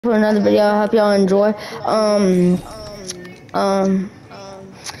for another video. I hope y'all enjoy. Um,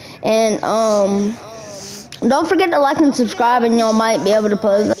 and don't forget to like and subscribe, and y'all might be able to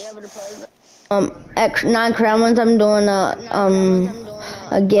play the X 9 crown ones. I'm doing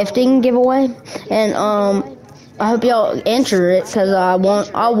a gifting giveaway, and I hope y'all enter it because I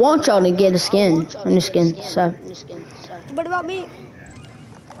want y'all to get a new skin. So. What about me?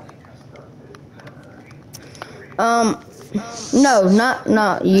 No,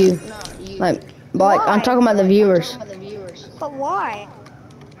 not you. Like I'm talking about the viewers. But why?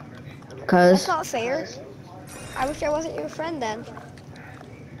 Cause. That's not fair. I wish I wasn't your friend then.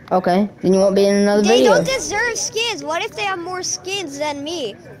 Okay, then you won't be in another They video. don't deserve skins. What if they have more skins than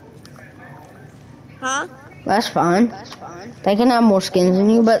me? Huh? That's fine. They can have more skins than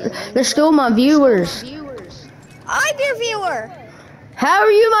you, but they're still my viewers. I'm your viewer. How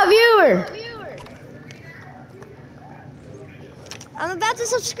are you my viewer? I'm about to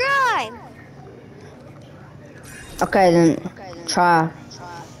subscribe. Okay, then try.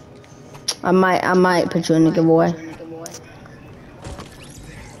 I might put you in the giveaway.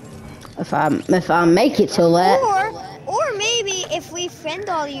 If I make it till that. Or maybe if we friend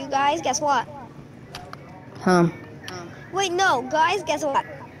all you guys, guess what? Wait, no, guys, guess what?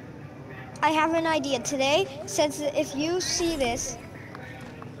 I have an idea today. Since if you see this,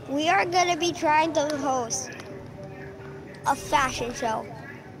 we are gonna be trying to host a fashion show.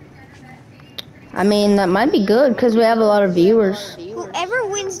 I mean, that might be good because we have a lot of viewers. Whoever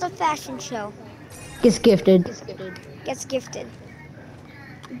wins the fashion show gets gifted.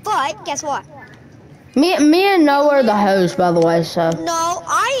 But guess what? Me and Noah are the host, by the way. So. No,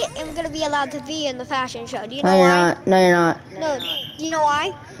 I am gonna be allowed to be in the fashion show. Do you know why? Not. No, you're not. No, do you know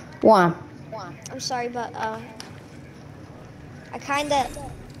why? Why? I'm sorry, but I kinda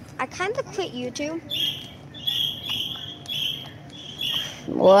quit YouTube.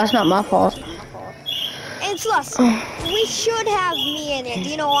 Well, that's not my fault. And plus, we should have me in it. Do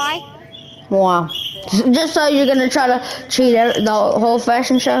you know why? Why? Just so you're gonna try to cheat the whole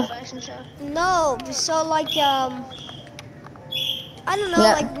fashion show? No, so like I don't know,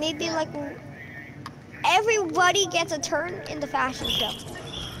 like maybe like everybody gets a turn in the fashion show.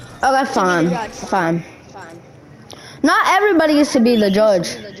 Okay, fine. Not everybody gets to be the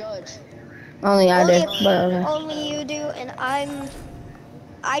judge. Only I do. But okay. Only you do, and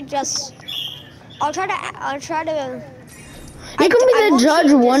I'll try to. You can be the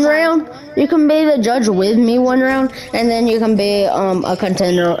judge one round. You can be the judge with me one round, and then you can be a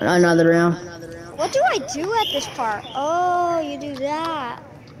contender another round. What do I do at this part? Oh, you do that,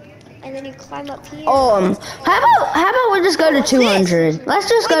 and then you climb up here. How about we just go to 200? Let's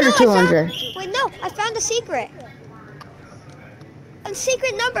just go to 200. Wait, no, I found a secret.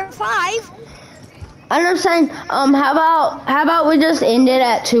 Secret number 5. And I'm saying, how about we just end it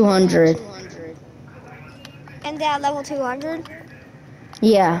at 200? End at level 200?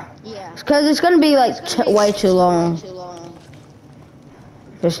 Yeah. Because it's gonna be like way too long.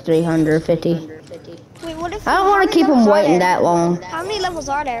 Just 350. Wait, what if? I don't want to keep them waiting that long. How many levels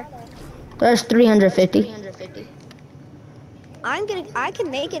are there? There's 350. I can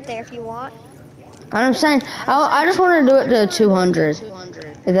make it there if you want. I'm saying, I just want to do it to 200. Is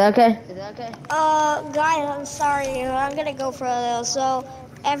that okay? Guys, I'm sorry. I'm gonna go for a little. So,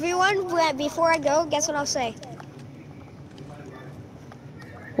 everyone, before I go, guess what I'll say?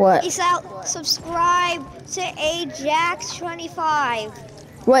 What? Peace out. Subscribe to Ajax25.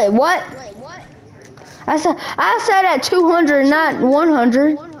 Wait, what? I said at 200, not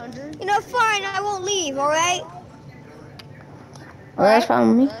 100. You know, fine. I won't leave. All right. Well, that's fine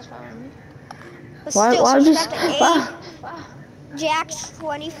with me. But Why still, just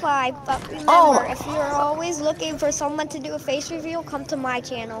Jax25, but remember, if you're always looking for someone to do a face reveal, come to my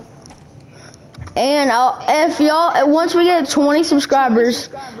channel. And if y'all, once we get 20 subscribers,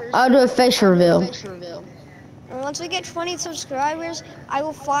 I'll do a face reveal. And once we get 20 subscribers, I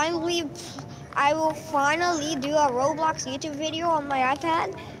will finally do a Roblox YouTube video on my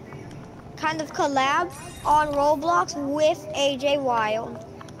iPad, kind of collab on Roblox with AJ Wild.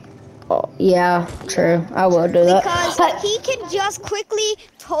 Oh, yeah, true. I will do that. Because he can just quickly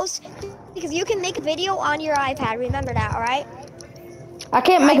post, because you can make a video on your iPad. Remember that, all right? I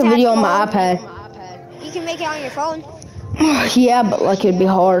can't make a video on my iPad. You can make it on your phone. Yeah, but like it'd be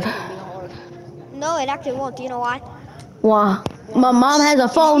hard. No, it actually won't. Do you know why? Why? My mom has a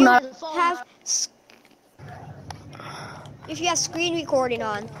phone. If you have screen recording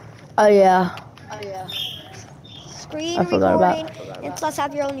on. Oh yeah. Screen recording, and plus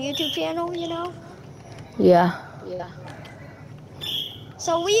have your own YouTube channel, you know? Yeah.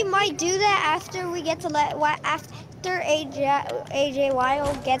 So we might do that after we get to after AJ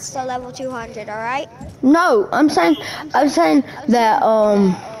Wild gets to level 200, all right? No, I'm saying that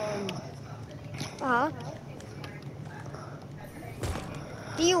Uh-huh.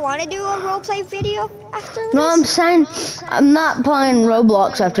 Do you want to do a roleplay video after no, I'm this? saying I'm not playing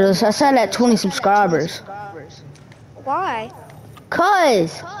Roblox after this. I said at 20 subscribers. Why?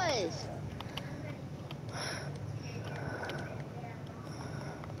 Cause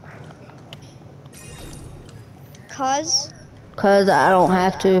Cause? Cause I don't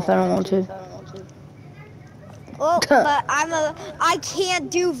have to if I don't want to. Well, but I can't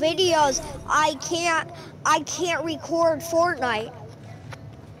do videos. I can't record Fortnite.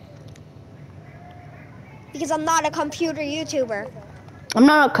 Because I'm not a computer YouTuber. I'm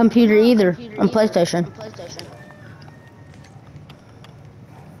not a computer either. I'm PlayStation.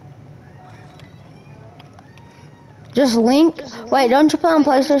 Just link. Wait, don't you play on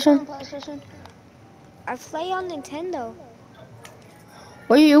PlayStation? I play on Nintendo.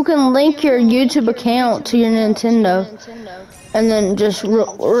 Well, you can link your YouTube account to your Nintendo, and then just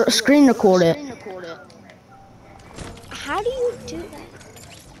screen record it. How do you do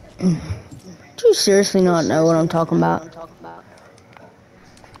that? Do you seriously not know what I'm talking about?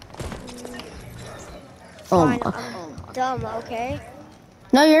 Fine, I'm dumb, okay?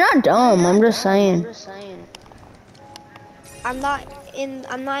 No, you're not dumb. I'm just saying. I'm not in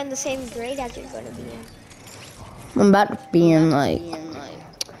the same grade as you're gonna be in. I'm about to be in like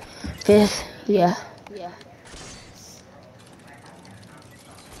 5th. Yeah.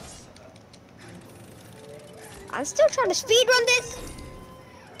 I'm still trying to speedrun this.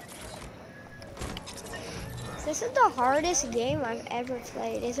 This is the hardest game I've ever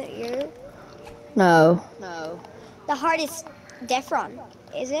played, isn't you? No. The hardest DeathRun,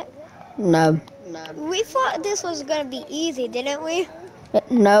 is it? No. We thought this was gonna be easy, didn't we?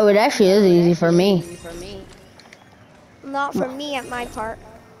 No, it actually is easy for me. Not for me at my part.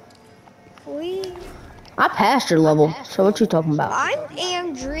 I passed your level, so what you talking about? I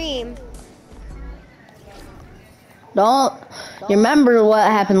am Dream. Don't. You remember what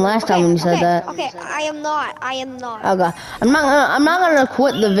happened last time when you said that? Okay, I am not. Okay. I'm not gonna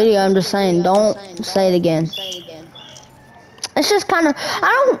quit the video. I'm just saying, don't say it again. It's just kind of.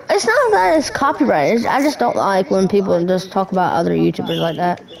 It's not that it's copyrighted. I just don't like when people just talk about other YouTubers like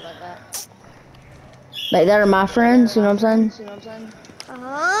that. Like that are my friends. You know what I'm saying?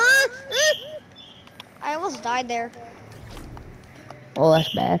 I almost died there. Oh,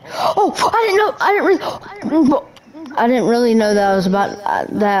 that's bad. Oh, I didn't really know that I was about I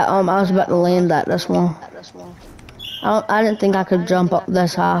was about to land that this one. I didn't think I could jump up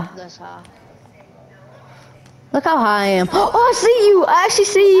this high. Look how high I am. Oh, I see you. I actually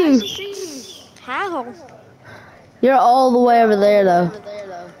see you. How? You're all the way over there though.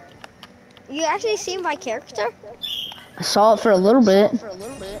 You actually see my character? I saw it for a little bit.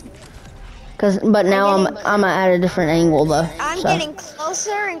 But now I'm at a different angle though. I'm getting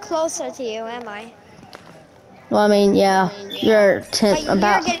closer and closer to you, am I? Well, I mean, yeah. You're 10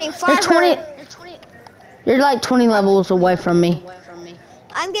 about. You're getting You're 20. You're like 20 levels away from me.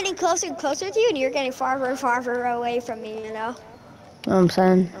 I'm getting closer and closer to you, and you're getting farther and farther away from me, you know? You know what I'm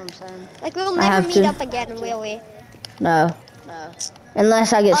saying? Like, we'll never meet up again, will we? No.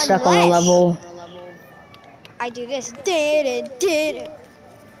 Unless I get stuck on a level. I do this.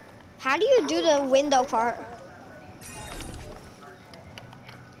 How do you do the window part?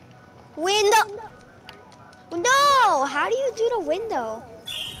 Window! No! How do you do the window?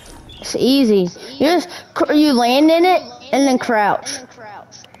 It's easy. You land in it and then crouch.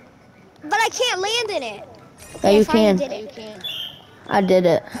 But I can't land in it. Yeah, you can. I did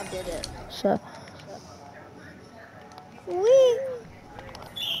it. So.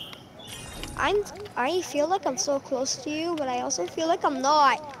 I feel like I'm so close to you, but I also feel like I'm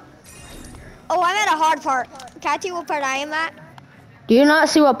not. Oh, I'm at a hard part. Can I tell you what part I am at? Do you not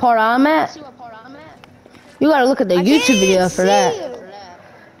see what part I'm at? You gotta look at the YouTube video for that.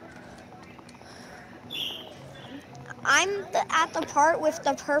 I'm at the part with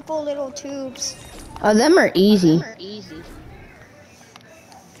the purple little tubes. Oh, them are easy.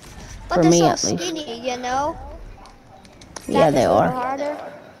 But for they're me, so at least. skinny, you know? Yeah, they are. Harder.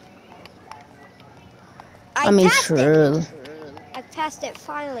 I mean, true. I passed it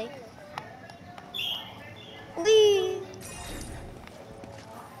finally. Wee.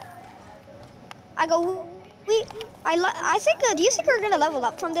 I go. Wee. I think. Do you think we're gonna level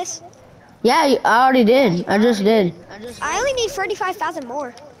up from this? Yeah, I already did. I just did. I only need 35,000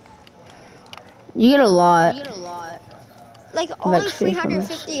 more. You get a lot. Like only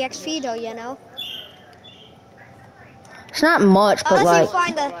 350 XP though, you know. It's not much, but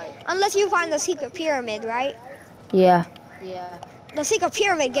unless you find the secret pyramid, right? Yeah. The secret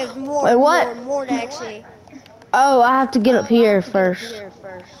pyramid gives more Wait, and what? more and more to XP. Oh, I have to get up here first.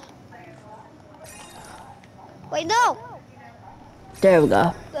 Wait, no! There we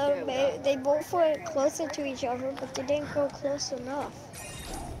go. They both went closer to each other, but they didn't go close enough.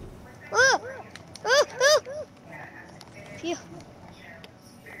 Ah! Ah! Ah! Phew.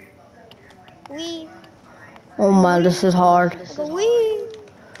 Wee. Oh my, this is hard. Wee.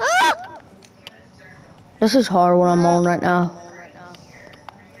 Ah! This is hard what I'm on right now.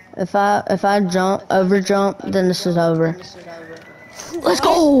 If I jump, over jump, then this is over. Let's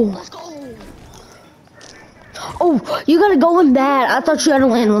go! Oh, you gotta go in that. I thought you had to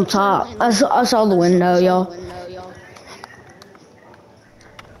land on top. I saw the window, y'all.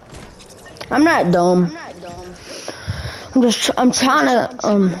 I'm not dumb. I'm trying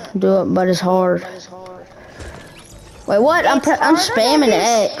to do it, but it's hard. Wait, what? I'm spamming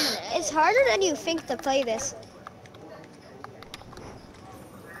X. It's harder than you think to play this.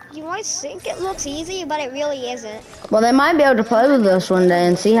 You might think it looks easy, but it really isn't. Well, they might be able to play with us one day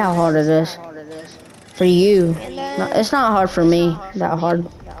and see how hard it is. For you. It's not hard for me, that hard.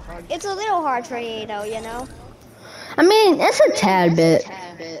 It's a little hard for you, though, you know? I mean, it's a tad bit.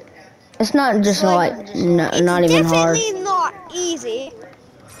 It's not just not even hard. It's definitely not easy.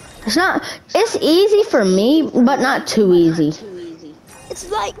 It's easy for me, but not too easy. It's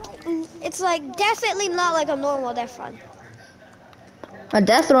like definitely not like a normal DeathRun. A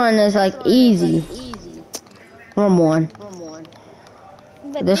DeathRun is like easy. Normal one.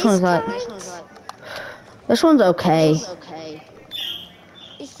 But This one's okay.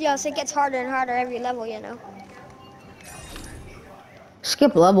 It's just, it gets harder and harder every level, you know?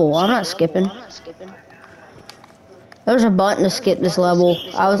 Skip level. I'm not skipping. There's a button to skip this level.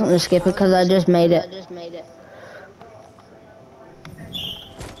 I wasn't gonna skip it because I just made it.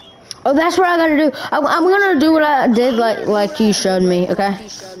 Oh, that's what I gotta do. I'm gonna do what I did like you showed me, okay?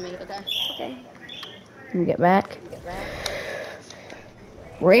 Okay. Let me get back.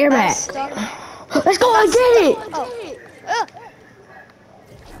 Rear back. Let's go, I did it! Oh.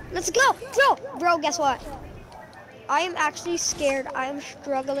 Let's go! Bro, guess what? I am actually scared. I am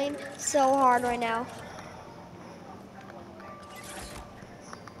struggling so hard right now.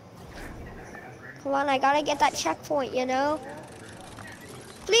 Come on, I gotta get that checkpoint, you know?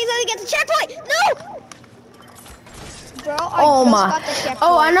 Please let me get the checkpoint! No! Bro, I just got the checkpoint.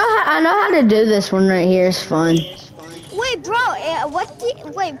 Oh, I know how to do this one right here. It's fun. Wait, bro,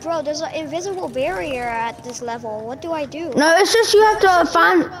 wait, bro, there's an invisible barrier at this level. What do I do? No, it's just you have to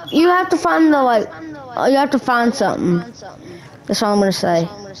find something. That's all I'm gonna say.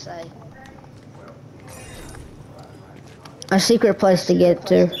 A secret place to get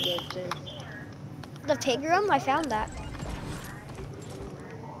to. The pig room? I found that.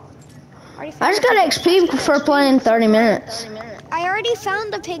 I just got XP for playing 30 minutes. I already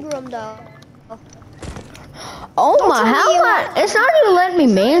found the pig room though. Oh my, it's not even letting me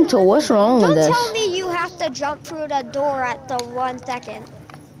mantle. What's wrong with this? Don't tell me you have to jump through the door at the 1 second.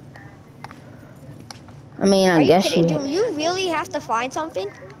 I mean, I guess you. Do you really have to find something?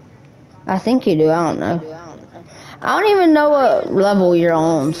 I think you do. I don't know. I don't even know what level you're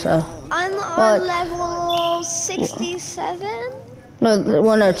on, so. I'm on level 67. No,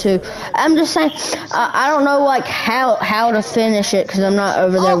 102. I'm just saying, I don't know like how to finish it because I'm not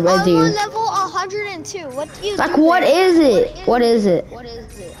over there with you. I'm on level 102. What do you do? What is it? What is it?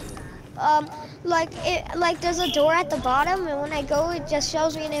 Like there's a door at the bottom, and when I go, it just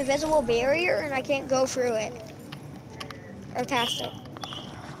shows me an invisible barrier, and I can't go through it or past it.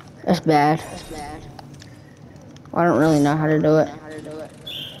 That's bad. I don't really know how to do it.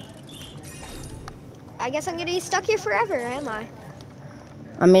 I guess I'm gonna be stuck here forever, am I?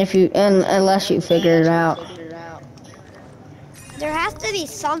 I mean, unless you figure it out. There has to be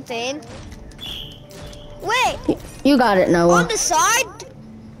something. Wait. You got it, Noah. On the side?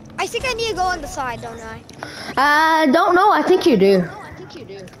 I think I need to go on the side, don't I? I don't know. I think you do.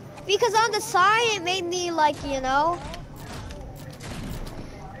 Because on the side, it made me like, you know.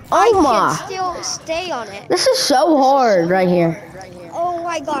 Oh my. I can still stay on it. This is so hard right here. Oh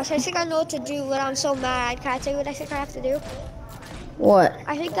my gosh, I think I know what to do, but I'm so mad. Can I tell you what I think I have to do? What?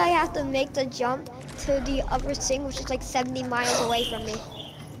 I think I have to make the jump to the other thing, which is like 70 miles away from me.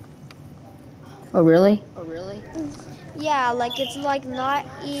 Oh, really? Yeah, like it's like not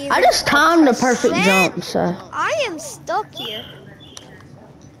even. I just timed the perfect jump, so. I am stuck here.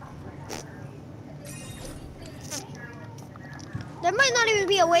 There might not even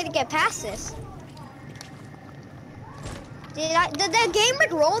be a way to get past this. Did the game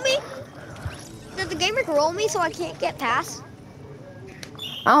roll me? Did the game roll me so I can't get past?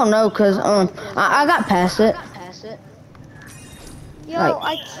 I don't know, cause I got past it. Yo, Like,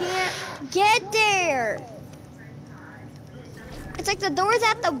 I can't get there. It's like the door's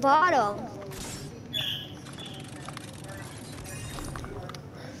at the bottom.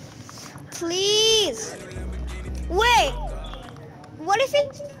 Please. Wait. What if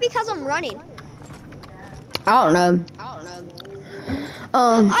it's because I'm running? I don't know.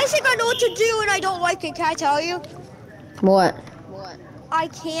 I think I know what to do and I don't like it. Can I tell you? What? I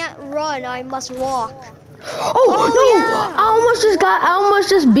can't run. I must walk. Oh, no! Yeah. I almost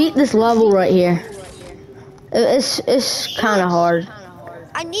just beat this level right here. It's kind of hard.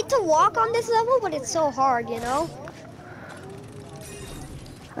 I need to walk on this level, but it's so hard, you know?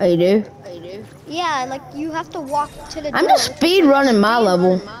 Oh, you do? Yeah, like you have to walk to the door. I'm just speed running my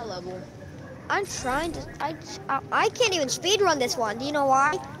level. I'm trying to. I can't even speed run this one. Do you know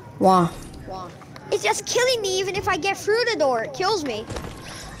why? Why? It's just killing me even if I get through the door. It kills me.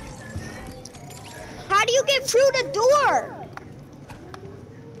 How do you get through the door?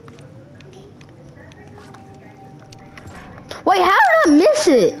 Wait, how did I miss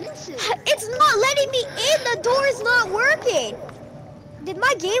it? It's not letting me in. The door is not working. Did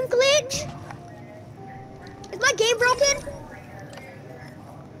my game glitch? Is my game broken?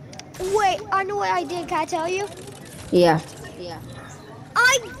 Wait, I know what I did. Can I tell you? Yeah.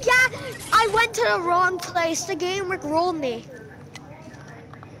 I went to the wrong place. The game rickrolled me.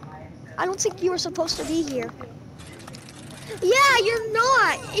 I don't think you were supposed to be here. Yeah, you're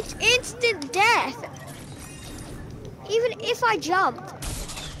not. It's instant death. Even if I jumped.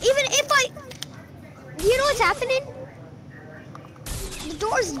 Even if I... You know what's happening? The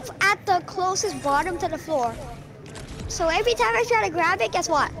door's at the closest bottom to the floor. So every time I try to grab it, guess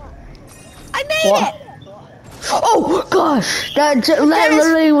what? I made it! Oh gosh, that's a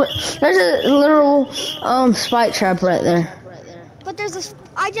literal spike trap right there. But there's a...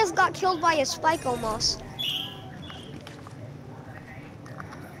 I just got killed by a spike almost.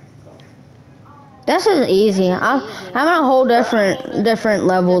 This is easy. I'm on a whole different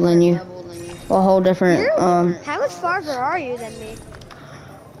level than you. A whole different How much farther are you than me?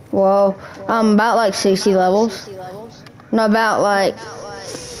 Well, about like 60 levels. No, about like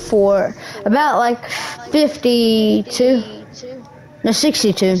 52. No,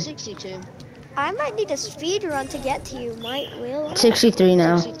 62. I might need a speed run to get to you. Will. 63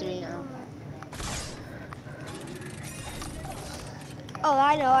 now. Oh,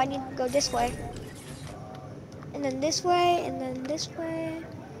 I know. I need to go this way. And then this way, and then this way.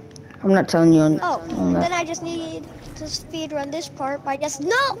 I'm not telling you on then that. I just need to speed run this part by just...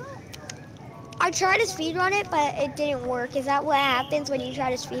 No! I tried to speed run it, but it didn't work. Is that what happens when you try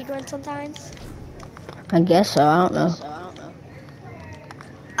to speed run sometimes? I guess so. I don't know.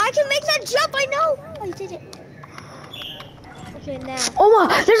 I can make that jump, I know! I did it. Okay, now. Oh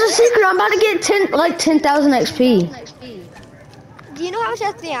my, there's a secret. I'm about to get 10,000 XP. Do you know how much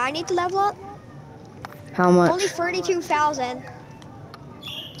XP I need to level up? How much? Only 32,000.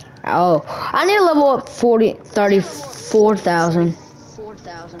 Oh, I need to level up 34,000.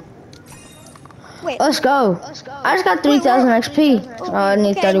 Wait. Let's go. I just got 3,000 XP. So I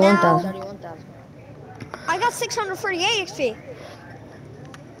need 31,000. I got 638 XP.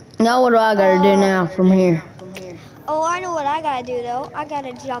 Now what do I gotta do now from here? Oh, I know what I gotta do though. I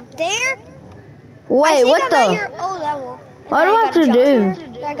gotta jump there. Wait, what I'm the? at your level. What do I have to do?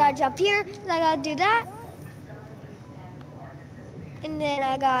 Here, I gotta jump here. I gotta do that. And then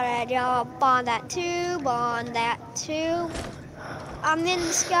I gotta jump on that tube, I'm in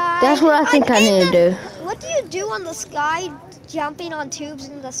the sky. That's what I think I need to do. What do you do on the sky, jumping on tubes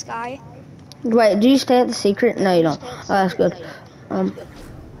in the sky? Wait, do you stay at the secret? No, you don't. Oh, that's good.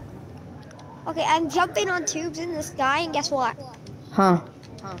 Okay, I'm jumping on tubes in the sky, and guess what? Huh?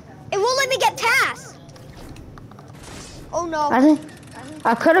 It won't let me get past. Oh no. I think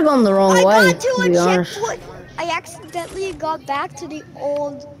I could have gone the wrong way, I got to to a be honest. checkpoint. I accidentally got back to the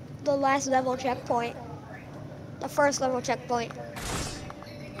last level checkpoint. The first level checkpoint.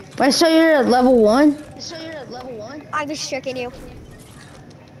 Wait, so you're at level 1? I was tricking you.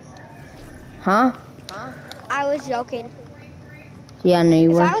 Huh? I was joking. Yeah, I knew you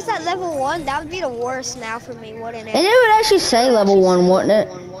If were. I was at level 1, that would be the worst now for me, wouldn't And it? it would actually say level 1, wouldn't it?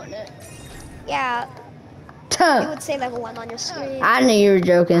 Yeah, it Tuh. would say level 1 on your screen. I knew you were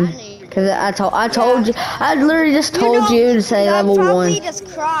joking. Cause I told you. I literally just told you to say level 1. I'd probably just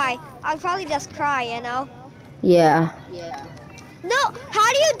cry. I'd probably just cry, you know? Yeah. No,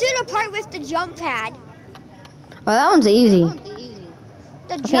 how do you do the part with the jump pad? Oh, that one's easy.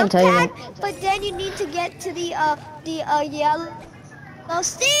 The can't jump tell you pad, but then you need to get to the yellow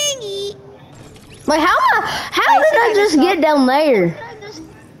stingy. Wait, how did I just get down there?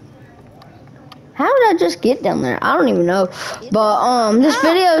 How did I just get down there? I don't even know. But this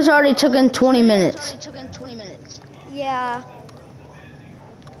video is already taken 20 minutes. Yeah.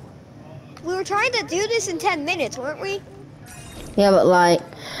 We were trying to do this in 10 minutes, weren't we? Yeah, but like,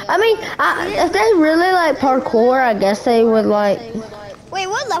 I mean, if they really like parkour, I guess they would like. Wait,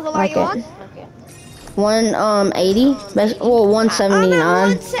 what level like are you on? 180. Well, 179.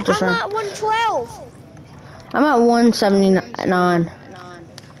 I'm at 112. I'm at 179.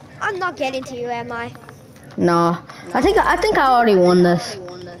 I'm not getting to you, am I? Nah, I think I already won this.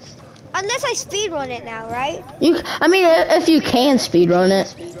 Unless I speedrun it now, right? I mean, if you can speedrun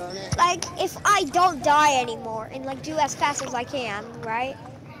it. Like, if I don't die anymore and like do as fast as I can, right?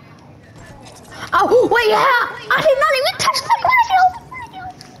 Oh wait, yeah! I did not even touch the video.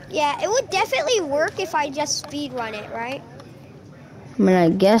 Yeah, it would definitely work if I just speedrun it, right? I mean, I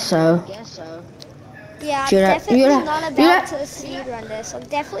guess so. Yeah, I'm definitely not about to speedrun this. I'm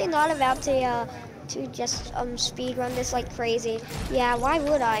definitely not about to just speedrun this like crazy. Yeah, why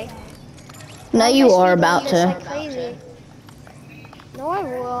would I? No, you are about to. Like crazy. No, I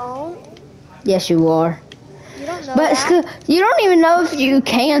won't. Yes, you are. You don't know but that. You don't even know if you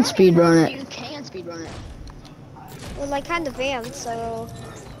can speedrun it. Well, like kind of am, so.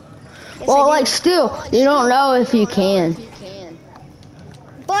 Yes, well, like still, you don't know if you can.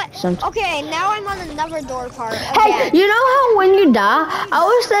 But okay, now I'm on another door part. Hey, you know how when you die, I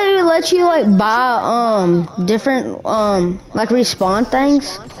wish they would let you like buy different like respawn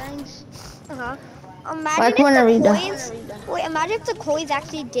things. Imagine like if the coins. Wait, imagine if the coins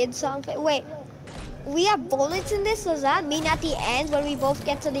actually did something. Wait, we have bullets in this. Does that mean at the end, when we both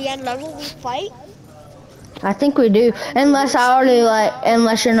get to the end level, we fight? I think we do, unless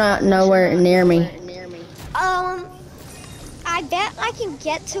unless you're not nowhere near me. I bet I can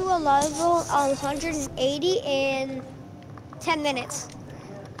get to a level of 180 in 10 minutes.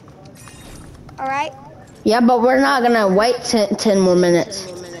 All right? Yeah, but we're not gonna wait 10 more minutes.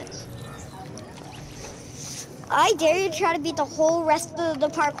 I dare you to try to beat the whole rest of the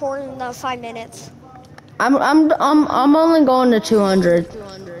parkour in 5 minutes. I'm only going to 200.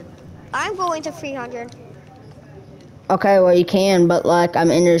 I'm going to 300. Okay, well you can, but like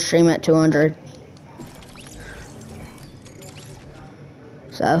I'm in your stream at 200.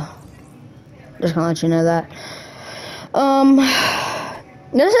 So, just gonna let you know that.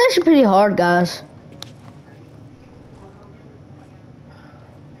 This is actually pretty hard, guys.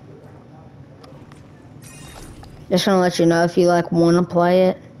 Just gonna let you know if you like want to play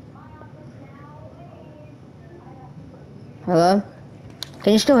it. Hello?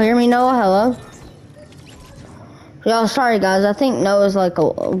 Can you still hear me, Noah? Hello? Y'all, sorry guys. I think Noah's like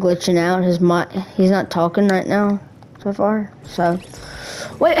glitching out. His mic, he's not talking right now so far. So,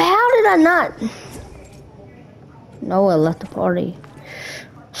 wait, how did I not? Noah left the party.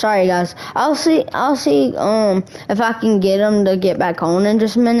 Sorry guys. I'll see if I can get him to get back on in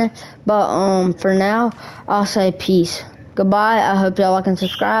just a minute. But for now, I'll say peace. Goodbye. I hope y'all like and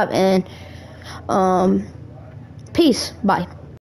subscribe, and peace. Bye.